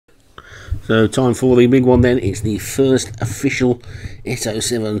So time for the big one then. It's the first official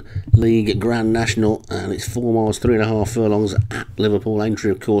S07 League Grand National, and it's 4 miles 3.5 furlongs at Liverpool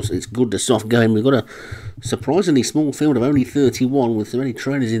Aintree. Of course, it's good to soft going. We've got a surprisingly small field of only 31 with so many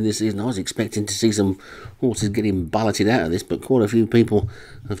trainers in this season. I was expecting to see some horses getting balloted out of this, but quite a few people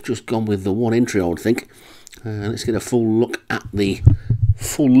have just gone with the one entry, I would think. Let's get a full look at the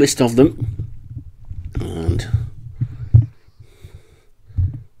full list of them. And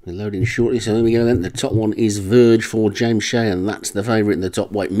we're loading shortly, so there we go then. The top one is Verge for James Shea, and that's the favourite in the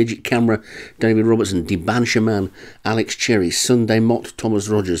top weight. Midget Camera, David Robertson, Debansha Man, Alex Cherry, Sunday Mott, Thomas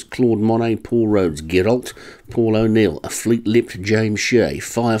Rogers, Claude Monet, Paul Rhodes, Gerault, Paul O'Neill, A Fleet-Lipped James Shea,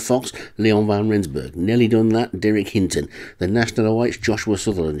 Firefox, Leon Van Rensburg, Nelly Done That, Derek Hinton, the National OH, Joshua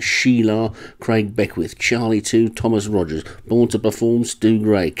Sutherland, Sheila, Craig Beckwith, Charlie 2, Thomas Rogers, Born to Perform, Stu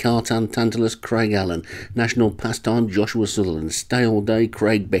Gray, Cartan Tantalus, Craig Allen, National Pastime, Joshua Sutherland, Stay All Day,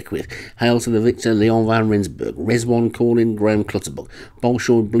 Craig Beckwith, Hail to the Victor, Leon Van Rensburg, Reswan Calling, Graham Clutterbuck,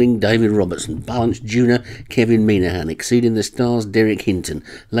 Bolshoi Bling, David Robertson, Balanced Junior, Kevin Minahan, Exceeding the Stars, Derek Hinton,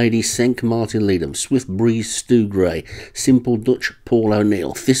 Lady Senk, Martin Leadham, Swift Breeze, Stu Gray, Simple Dutch, Paul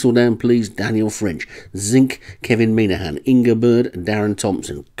O'Neill, Thistledown Please, Daniel French, Zinc, Kevin Minahan, Inga Bird, Darren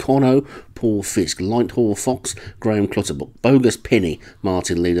Thompson, Cono, Paul Fisk, Lighthall Fox, Graham Clutterbuck, Bogus Penny,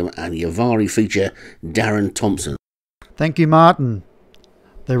 Martin Leadham, and Yavari Feature, Darren Thompson. Thank you, Martin.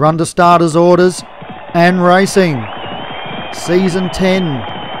 They're under starters' orders and racing. Season 10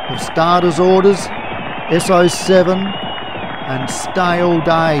 of starters' orders, S07 and Stay All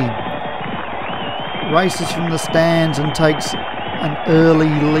Day. Races from the stands and takes an early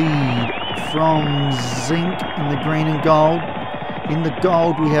lead from Zinc in the green and gold. In the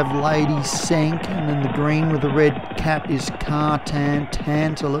gold we have Lady Senk, and in the green with the red cap is Cartan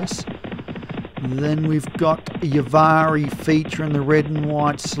Tantalus. Then we've got Yavari Feature in the red and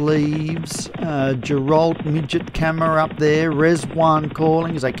white sleeves. Gerault, Midget Camera up there. Reswan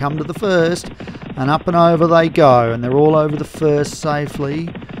Calling as they come to the first. And up and over they go. And they're all over the first safely.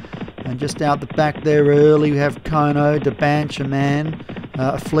 And just out the back there early we have Kono, Debansha Man,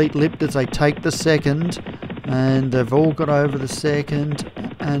 Fleet-Lipped as they take the second. And they've all got over the second.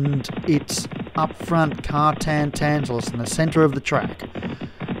 And it's up front Cartan Tantalus in the centre of the track.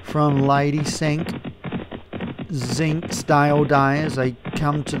 From Lady Senk, Zinc, Stay All Day as they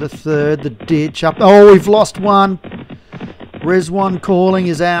come to the third, the ditch up. Oh, we've lost one. Reswan Calling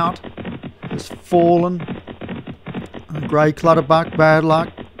is out, has fallen. And Grey Clutterbuck, bad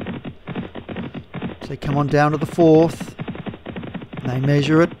luck. So they come on down to the fourth. They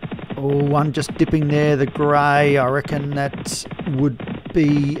measure it. Oh, one just dipping there, the grey. I reckon that would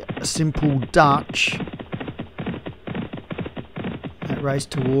be Simple Dutch. Race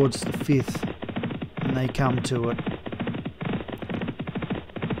towards the fifth, and they come to it.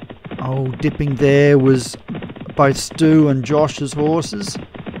 Oh, dipping there was both Stu and Josh's horses.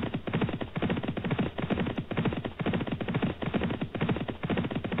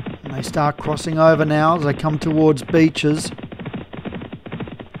 And they start crossing over now as they come towards Beaches.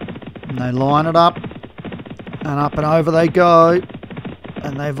 And they line it up and over they go.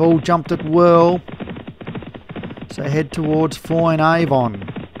 And they've all jumped it well. So head towards Foyne Avon.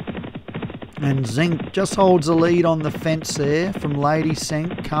 And Zinc just holds the lead on the fence there from Lady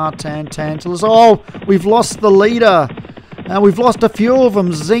Senk, Cartan Tantalus. Oh, we've lost the leader. We've lost a few of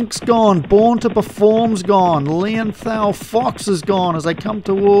them. Zinc's gone. Born to Perform's gone. Leonthal Fox is gone as they come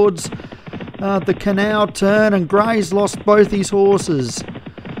towards the canal turn. And Gray's lost both his horses.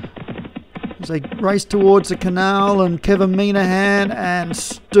 As they race towards the canal, and Kevin Minahan and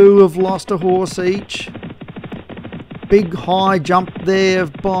Stu have lost a horse each. Big high jump there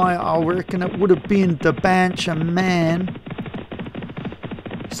by, I reckon it would have been Debansha Man.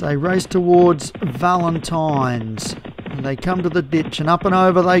 So they race towards Valentine's. And they come to the ditch and up and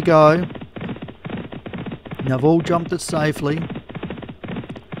over they go. And they've all jumped it safely.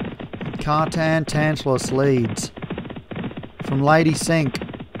 Cartan Tantalus leads. From Lady Senk,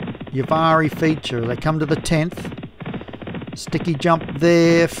 Yavari Feature. They come to the 10th. Sticky jump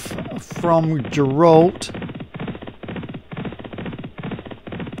there from Gerault.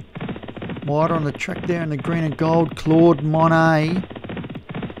 Wide on the track there in the green and gold, Claude Monet.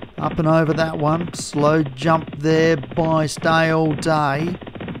 Up and over that one. Slow jump there by Stay All Day.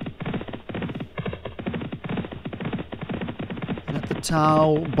 And at the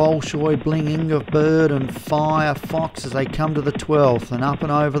tail, Bolshoi Blinging of Bird and Firefox as they come to the 12th. And up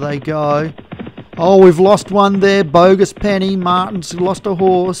and over they go. Oh, we've lost one there. Bogus Penny. Martin's lost a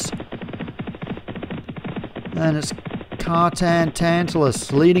horse. And it's Cartan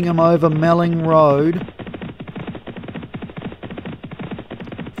Tantalus leading him over Melling Road.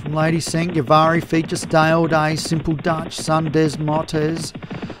 from Lady Sink, Yavari Feature, Stay All Day, Simple Dutch, Sundes Mottes,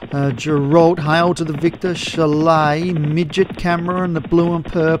 Geralt, Hail to the Victor, Chalet, Midget Camera and the blue and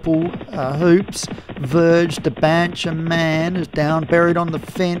purple hoops, Verge, the Bancher Man is down, buried on the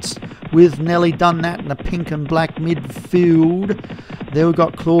fence with Nelly Dunnat in the pink and black midfield. There we've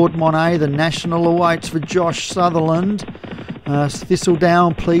got Claude Monet, the National awaits for Josh Sutherland.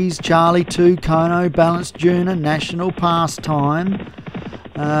 Thistledown, Please, Charlie 2, Kono, Balanced Juna, National Pastime.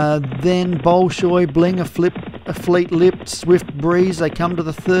 Then Bolshoi, Bling, a Fleet Lip, Swift Breeze, they come to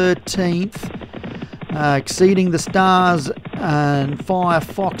the 13th. Exceeding the Stars and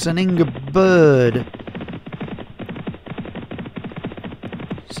Firefox and Inga Bird.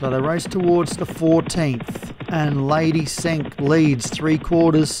 So they race towards the 14th. And Lady Sink leads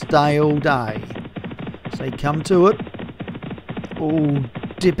 3/4, Stay All Day. So they come to it. Oh,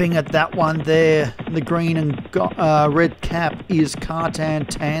 dipping at that one there. The green and red cap is Cartan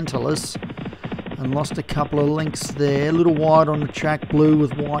Tantalus. And lost a couple of links there. A little wide on the track, blue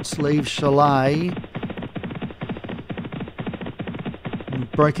with white sleeves, Chalet.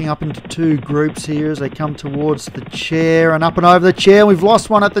 And breaking up into two groups here as they come towards the chair and up and over the chair. We've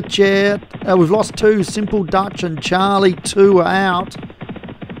lost one at the chair. We've lost two. Simple Dutch and Charlie 2 are out.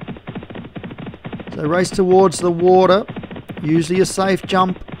 So race towards the water. Usually a safe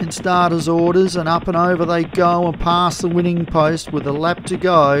jump in starters orders, and up and over they go and past the winning post with a lap to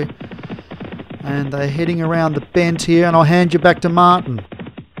go. And they're heading around the bend here, and I'll hand you back to Martin.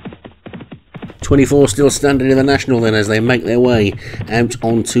 24 still standing in the National then as they make their way out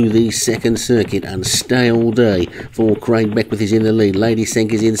onto the second circuit, and Stay All Day for Craig Beckwith is in the lead. Lady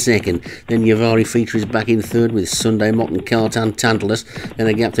Sink is in second. Then Yavari Feature is back in third with Sunday Mott and Cartan Tantalus. Then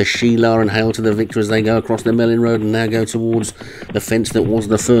a gap to Sheila and Hail to the Victor as they go across the Mellin Road and now go towards the fence that was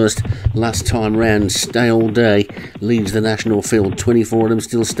the first last time round. Stay All Day leads the National field. 24 of them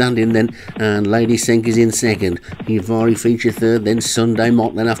still standing then, and Lady Sink is in second. Yavari Feature third, then Sunday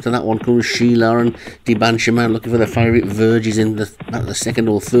Mott. Then after that one comes Sheila and Dibanshaman looking for the favourite. Verge is in the second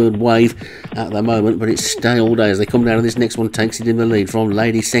or third wave at the moment, but it's Stay All Day as they come down, and this next one takes it in the lead from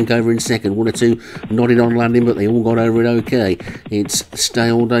Lady Sink over in second. One or two nodded on landing, but they all got over it okay. It's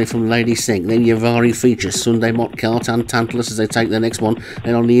Stay All Day from Lady Sink, then Yavari Feature, Sunday Mott, Cartan Tantalus as they take the next one.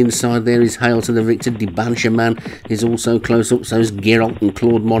 Then on the inside there is Hail to the Victor. Dibanshaman is also close up, so is Geralt and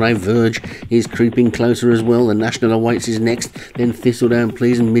Claude Monet. Verge is creeping closer as well. The National awaits is next, then Thistledown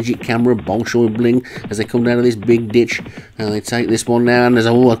Please and Midget Camera, Bolshoi Bling as they come down to this big ditch, and they take this one now, and there's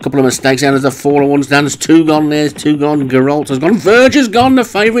a couple of mistakes out as the fallen one's down. There's two gone, there's two gone. Geralt has gone, Verge has gone, the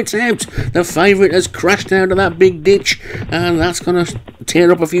favourite's out. The favourite has crashed out of that big ditch, and that's going to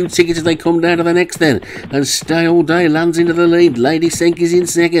tear up a few tickets as they come down to the next then. And Stay All Day lands into the lead. Lady Sink is in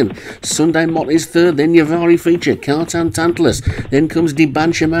second. Sunday Mott is third, then Yavari Feature, Cartan Tantalus. Then comes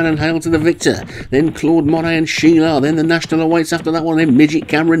Dibanshaman and Hail to the Victor. Then Claude Monet and Sheila. Then the National awaits after that one. Then Midget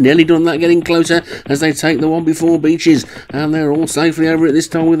Camera, nearly done that, getting closer as they take the one before Beaches. And they're all safely over it this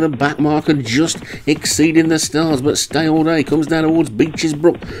time with the back marker just exceeding the Stars. But Stay All Day comes down towards Beaches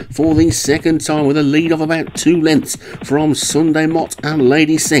Brook for the second time with a lead of about 2 lengths from Sunday Mott and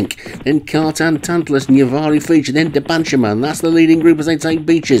Lady Sink. Then Cartan Tantalus and Yavari Feature. Then Dibanshaman. That's the leading group as they take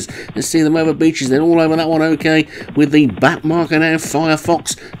Beaches. Let's see them over Beaches. They're all over that one okay with the back marker now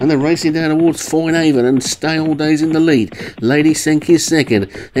Firefox, and they're racing down towards Foynehaven, and Stay All Day's in the lead. Lady Sink is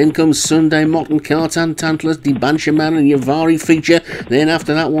second. Then comes Sunday Mott and Cartan Tantalus, Dibanshaman and Yavari Feature. Then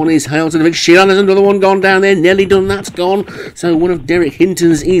after that one is Hail to the Victor. Sheila, there's another one gone down there. Nearly done, that's gone. So one of Derek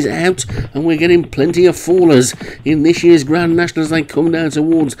Hinton's is out, and we're getting plenty of fallers in this year's Grand National as they come down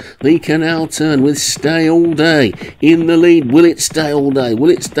towards the canal turn with Stay All Day in the lead. Will it stay all day? Will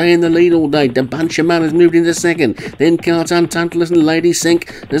it stay in the lead all day? Dibanshaman has moved into second. Then Cartan Tantalus and Lady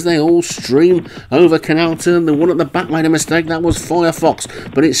Sink as they all stream over canal turn. The one at the back made a mistake. That was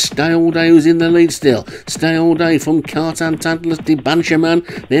Firefox, but it's Stay All Day who's in the lead still. Stay All Day from Cartan Tantalus,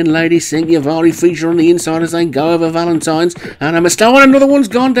 Dibanshaman, then Lady Sink, Yavari Feature on the inside as they go over Valentine's, and a mistake. Oh, another one's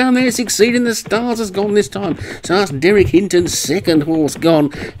gone down there, succeeding. The Stars has gone this time. So that's Derek Hinton's second horse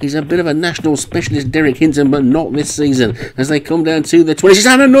gone. He's a bit of a national specialist, Derek Hinton, but not this season as they come down to the 20s.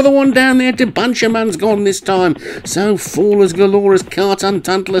 And another one down there. Dibanshaman's gone this time. So fallers galore as Cartan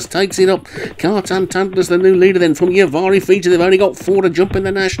Tantalus takes it up. Cartan Tantalus, the new leader then from Yavari Feature. They've only got 4 to jump in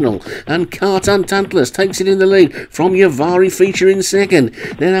the National, and and Cartan Tantalus takes it in the lead from Yavari Feature in second.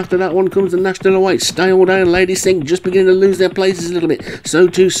 Then after that one comes the National Weight. Stay All Day and Lady Sink just beginning to lose their places a little bit. So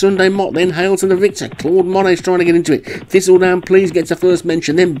too Sunday Mott, then Hail to the Victor. Claude Monet's trying to get into it. Thistledown Please gets a first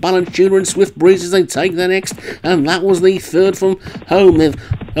mention, then Balance Tuner and Swift Breeze as they take the next, and that was the third from home. They've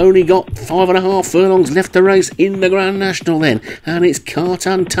only got 5.5 furlongs left to race in the Grand National then, and it's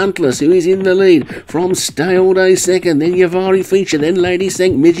Cartan Tantalus who is in the lead from Stay All Day second, then Yavari Feature, then Lady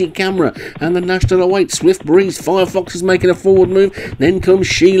Sink, Midget Camera, and the National Await, Swift Breeze. Firefox is making a forward move, then comes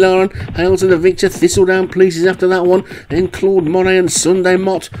Sheila and Hail to the Victor. Thistledown Pleases after that one, then Claude Monet and Sunday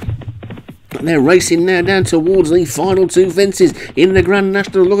Mott. They're racing now down towards the final two fences in the Grand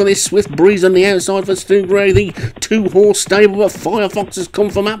National. Look at this Swift Breeze on the outside for Stu Gray, the two-horse stable, but Firefox has come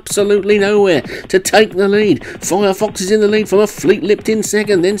from absolutely nowhere to take the lead. Firefox is in the lead from a Fleet Lipped in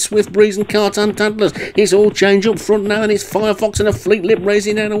second, then Swift Breeze and Cartan Tantalus. It's all change up front now, and it's Firefox and a Fleet Lip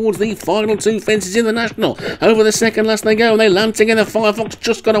racing down towards the final two fences in the National. Over the second last they go, and they land together. Firefox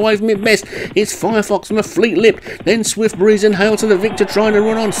just got away from it best. It's Firefox from a Fleet Lip, then Swift Breeze and Hail to the Victor trying to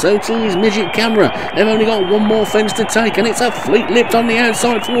run on. So too is Midget Camera. They've only got one more fence to take, and it's a Fleet Lipped on the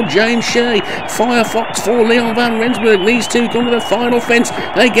outside for James Shea. Firefox for Leon Van Rensburg. These two come to the final fence.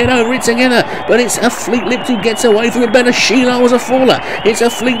 They get over it together, but it's a Fleet Lipped who gets away from it better. Sheila was a faller. It's a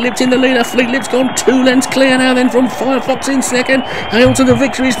Fleet Lipped in the lead. A Fleet Lipped's gone 2 lengths clear now then from Firefox in second. Hail to the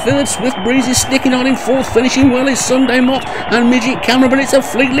Victory is third. Swift Breeze is sticking on in fourth. Finishing well is Sunday Mott and Midget Camera, but it's a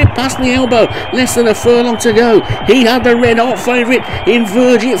Fleet Lipped past the elbow. Less than a furlong to go. He had the red hot favourite in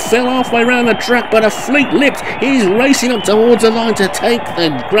Verge. It fell halfway round the track, but a Fleet Lipped is racing up towards the line to take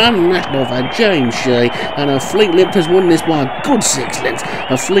the Grand National for James Shea, and a Fleet Lipped has won this by a good 6 lengths.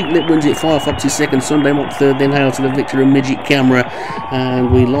 A Fleet Lipped wins it. Firefox is second, Sunday Mott third, then Hail to the Victor and Midget Camera,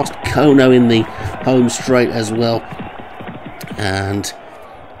 and we lost Kono in the home straight as well, and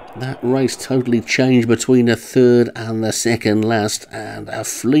that race totally changed between the third and the second last, and a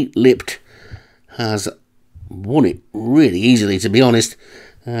Fleet Lipped has won it really easily, to be honest.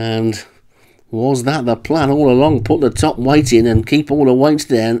 And was that the plan all along? Put the top weight in and keep all the weights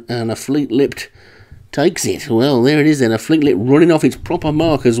down, and a Fleet Lipped takes it. Well, there it is then, a Fleet Lipped running off its proper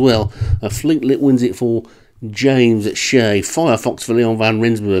mark as well. A Fleet Lipped wins it for James Shea. Firefox for Leon Van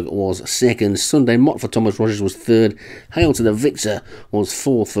Rensburg was second. Sunday Mott for Thomas Rogers was third. Hail to the Victor was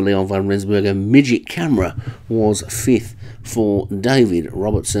fourth for Leon Van Rensburg, and Midget Camera was fifth for David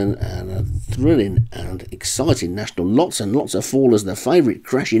Robertson. And a thrilling and exciting national. Lots and lots of fallers. The favourite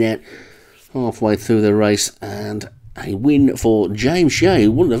crashing out halfway through the race, and a win for James Shea,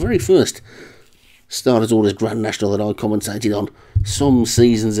 who won the very first Starters Orders Grand National that I commentated on some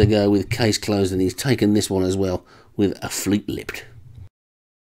seasons ago with Case Closed, and he's taken this one as well with a Fleet Lipped.